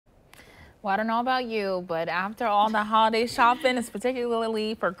Well, I don't know about you, but after all the holiday shopping, it's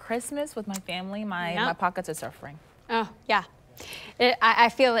particularly for Christmas with my family, my pockets are suffering. Oh, yeah. I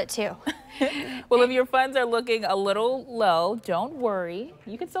feel it too. Well, if your funds are looking a little low, don't worry.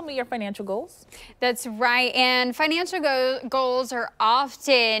 You can still meet your financial goals. That's right. And financial goals are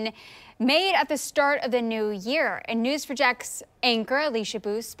often made at the start of the new year. And News4JAX anchor Alicia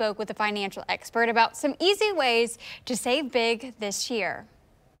Booth spoke with a financial expert about some easy ways to save big this year.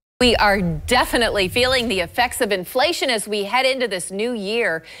 We are definitely feeling the effects of inflation as we head into this new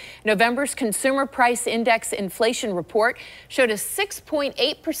year. November's Consumer Price Index inflation report showed a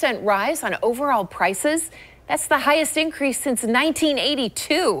 6.8% rise on overall prices. That's the highest increase since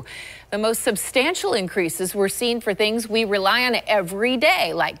 1982. The most substantial increases were seen for things we rely on every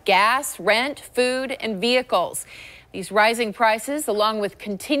day, like gas, rent, food, and vehicles. These rising prices, along with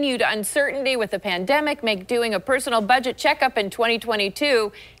continued uncertainty with the pandemic, make doing a personal budget checkup in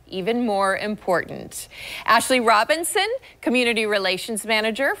 2022 even more important. Ashley Robinson, Community Relations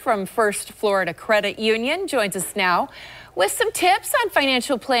Manager from First Florida Credit Union, joins us now with some tips on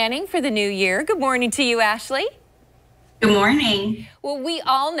financial planning for the new year. Good morning to you, Ashley. Good morning. Well, we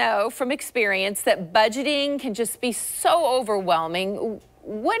all know from experience that budgeting can just be so overwhelming.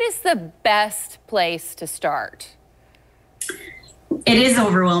 What is the best place to start? It is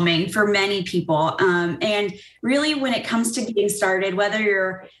overwhelming for many people. And really, when it comes to getting started, whether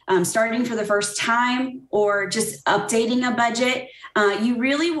you're starting for the first time or just updating a budget, you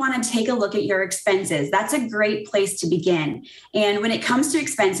really want to take a look at your expenses. That's a great place to begin. And when it comes to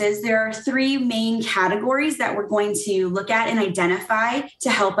expenses, there are three main categories that we're going to look at and identify to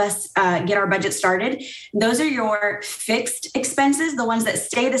help us get our budget started. Those are your fixed expenses, the ones that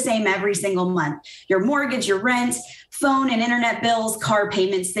stay the same every single month, your mortgage, your rent, phone and internet bills, car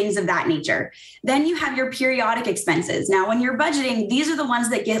payments, things of that nature. Then you have your periodic expenses. Now, when you're budgeting, these are the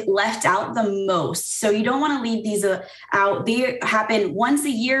ones that get left out the most. So you don't want to leave these out. They happen once a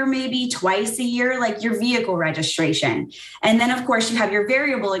year, maybe twice a year, like your vehicle registration. And then, of course, you have your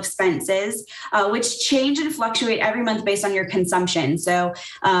variable expenses, which change and fluctuate every month based on your consumption. So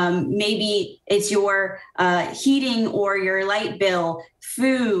maybe it's your heating or your light bill,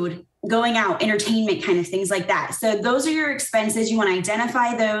 food, going out, entertainment, kind of things like that. So those are your expenses. You want to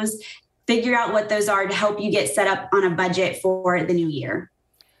identify those, figure out what those are to help you get set up on a budget for the new year.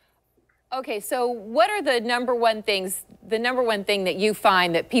 Okay, so what are the number one thing that you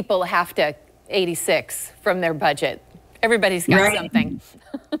find that people have to 86 from their budget? Everybody's got something.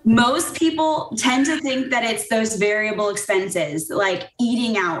 Most people tend to think that it's those variable expenses like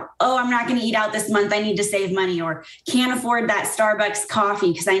eating out. Oh, I'm not going to eat out this month. I need to save money, or can't afford that Starbucks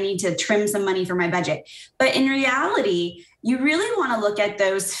coffee because I need to trim some money for my budget. But in reality, you really want to look at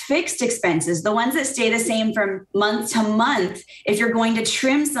those fixed expenses, the ones that stay the same from month to month, if you're going to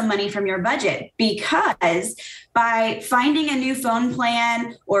trim some money from your budget, because by finding a new phone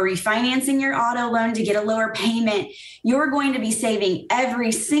plan or refinancing your auto loan to get a lower payment, you're going to be saving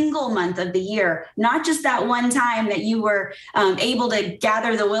every single month of the year, not just that one time that you were able to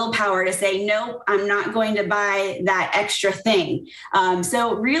gather the willpower to say, nope, I'm not going to buy that extra thing.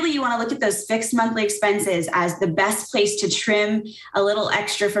 So really, you want to look at those fixed monthly expenses as the best place to trim a little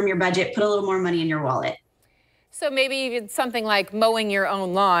extra from your budget, put a little more money in your wallet. So maybe it's something like mowing your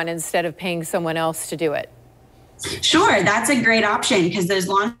own lawn instead of paying someone else to do it. Sure, that's a great option because those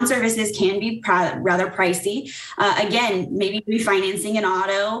lawn services can be rather pricey. Again, maybe refinancing an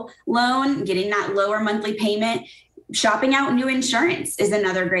auto loan, getting that lower monthly payment. Shopping out new insurance is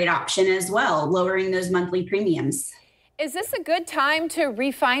another great option as well, lowering those monthly premiums. Is this a good time to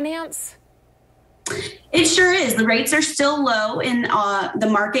refinance? It sure is. The rates are still low in the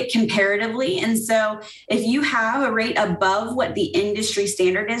market comparatively. And so if you have a rate above what the industry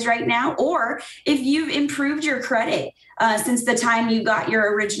standard is right now, or if you've improved your credit since the time you got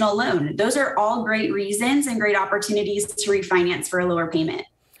your original loan, those are all great reasons and great opportunities to refinance for a lower payment.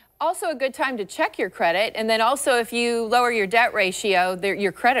 Also a good time to check your credit. And then also if you lower your debt ratio,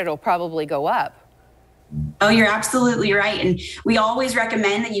 your credit will probably go up. Oh, you're absolutely right. And we always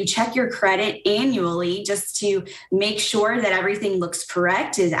recommend that you check your credit annually just to make sure that everything looks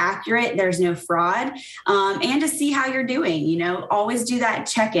correct, is accurate, there's no fraud, and to see how you're doing. You know, always do that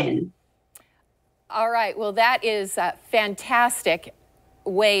check-in. All right. Well, that is fantastic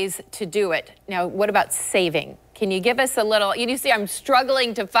ways to do it. Now, what about saving? Can you give us a little, you see, I'm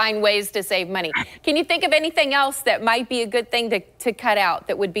struggling to find ways to save money. Can you think of anything else that might be a good thing to cut out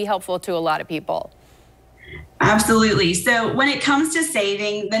that would be helpful to a lot of people? Absolutely. So when it comes to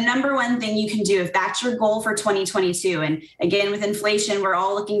saving, the number one thing you can do if that's your goal for 2022, and again, with inflation, we're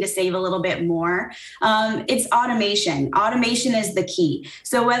all looking to save a little bit more, it's automation. Automation is the key.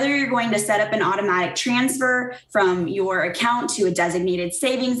 So whether you're going to set up an automatic transfer from your account to a designated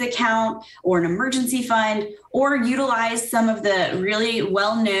savings account or an emergency fund, or utilize some of the really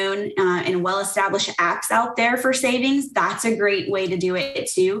well-known and well-established apps out there for savings, that's a great way to do it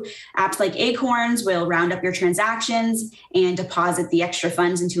too. Apps like Acorns will round up your transactions and deposit the extra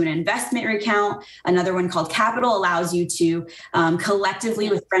funds into an investment account. Another one called Capital allows you to collectively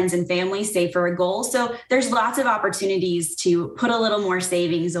with friends and family save for a goal. So there's lots of opportunities to put a little more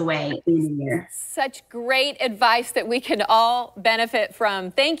savings away in the year. Such great advice that we can all benefit from.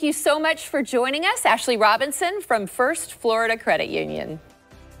 Thank you so much for joining us, Ashley Robinson from First Florida Credit Union.